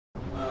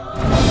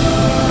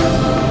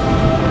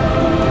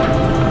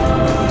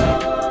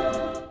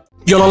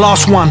You're the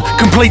last one.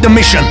 Complete the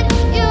mission.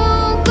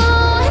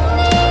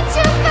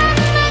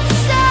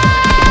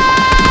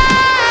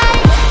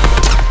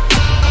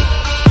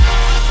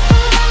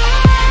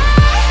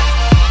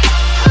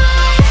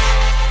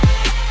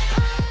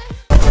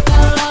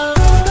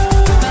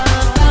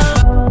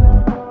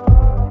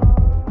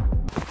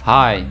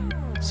 Hi,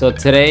 so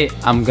today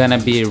I'm gonna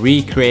be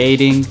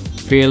recreating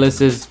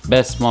Fearless's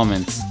best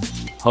moments.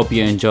 Hope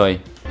you enjoy.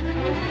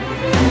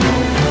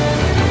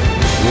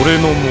 俺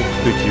の目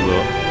的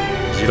は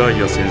ジラ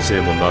イア先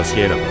生も成し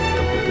得なかった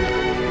こ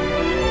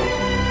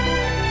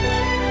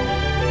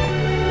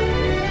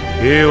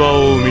と平和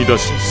を生み出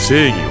し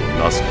正義を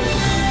なすこと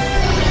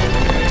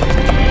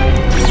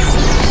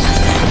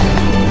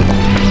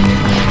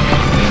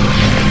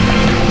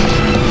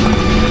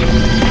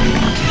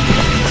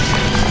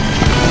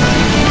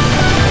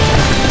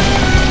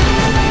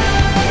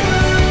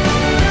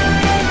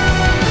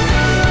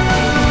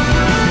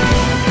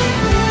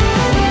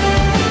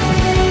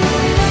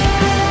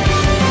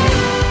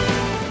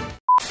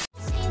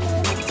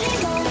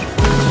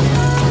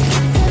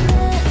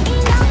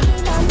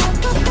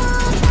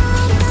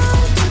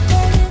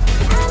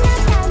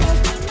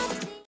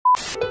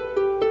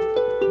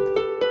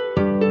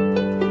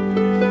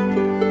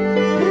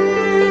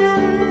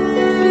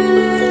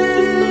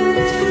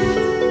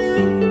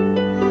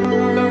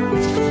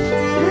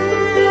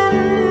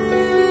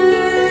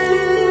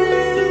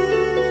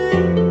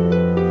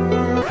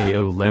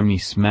Let me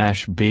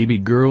smash baby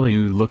girl,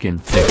 you looking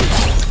thick.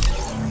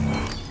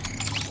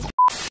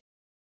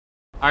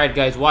 Alright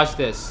guys, watch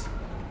this.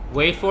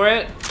 Wait for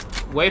it.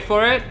 Wait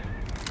for it.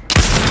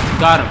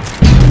 Got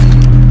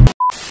him.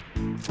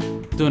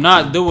 Do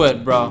not do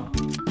it, bro.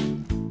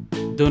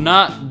 Do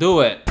not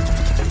do it.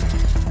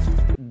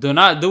 Do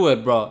not do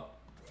it, bro.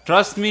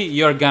 Trust me,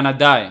 you're gonna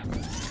die.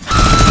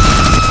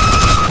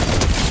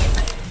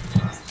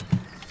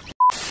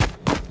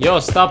 Yo,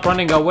 stop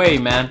running away,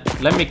 man.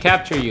 Let me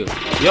capture you.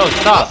 Yo,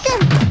 stop.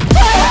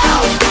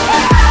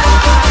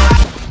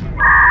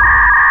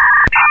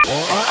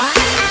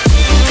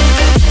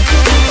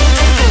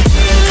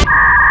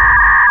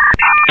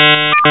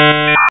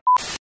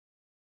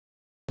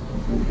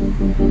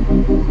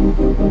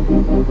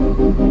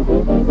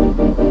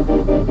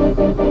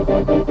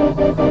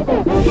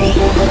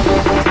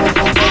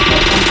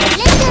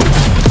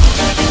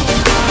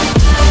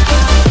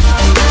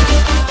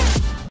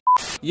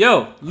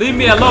 Yo, leave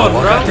me alone,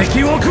 bro.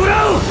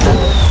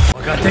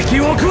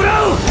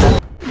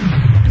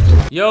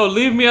 Yo,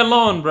 leave me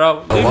alone,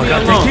 bro. Leave me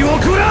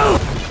alone.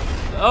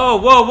 Oh,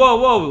 whoa, whoa,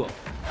 whoa.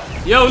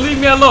 Yo, leave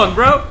me alone,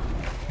 bro.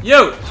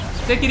 Yo,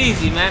 take it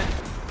easy, man.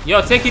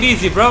 Yo, take it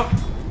easy, bro.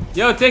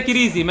 Yo, take it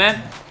easy,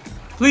 man.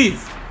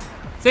 Please,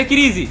 take it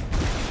easy.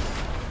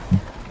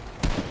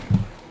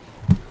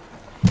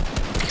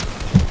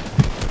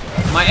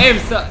 My aim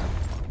sucks.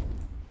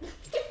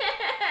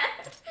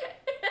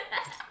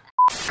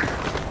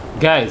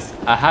 Guys,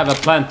 I have a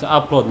plan to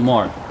upload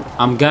more.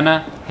 I'm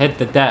gonna hit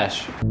the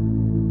dash.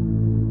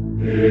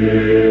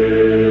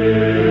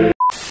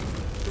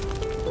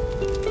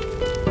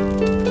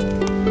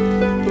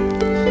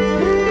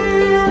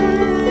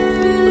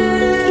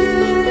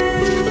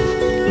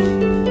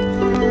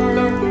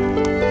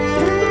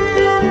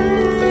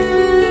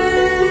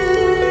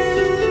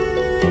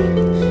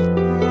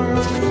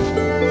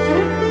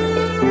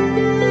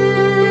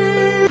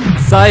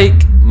 Psych!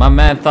 My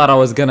man thought I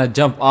was gonna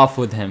jump off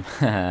with him.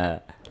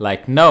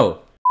 Like, no.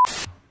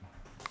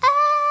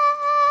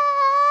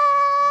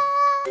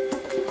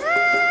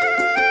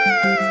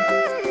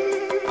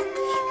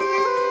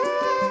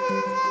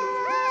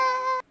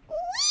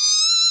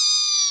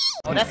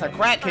 Oh, that's a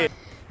crackhead.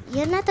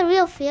 You're not the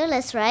real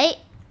Fearless, right?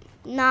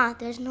 Nah,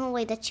 there's no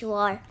way that you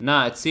are.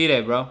 Nah, it's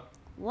C-Day, bro.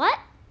 What?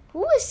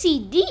 Who is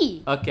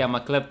CD? Okay, I'ma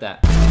clip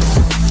that.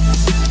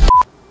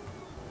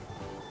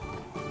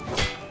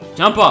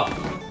 Jump off!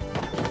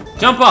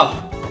 Jump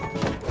off!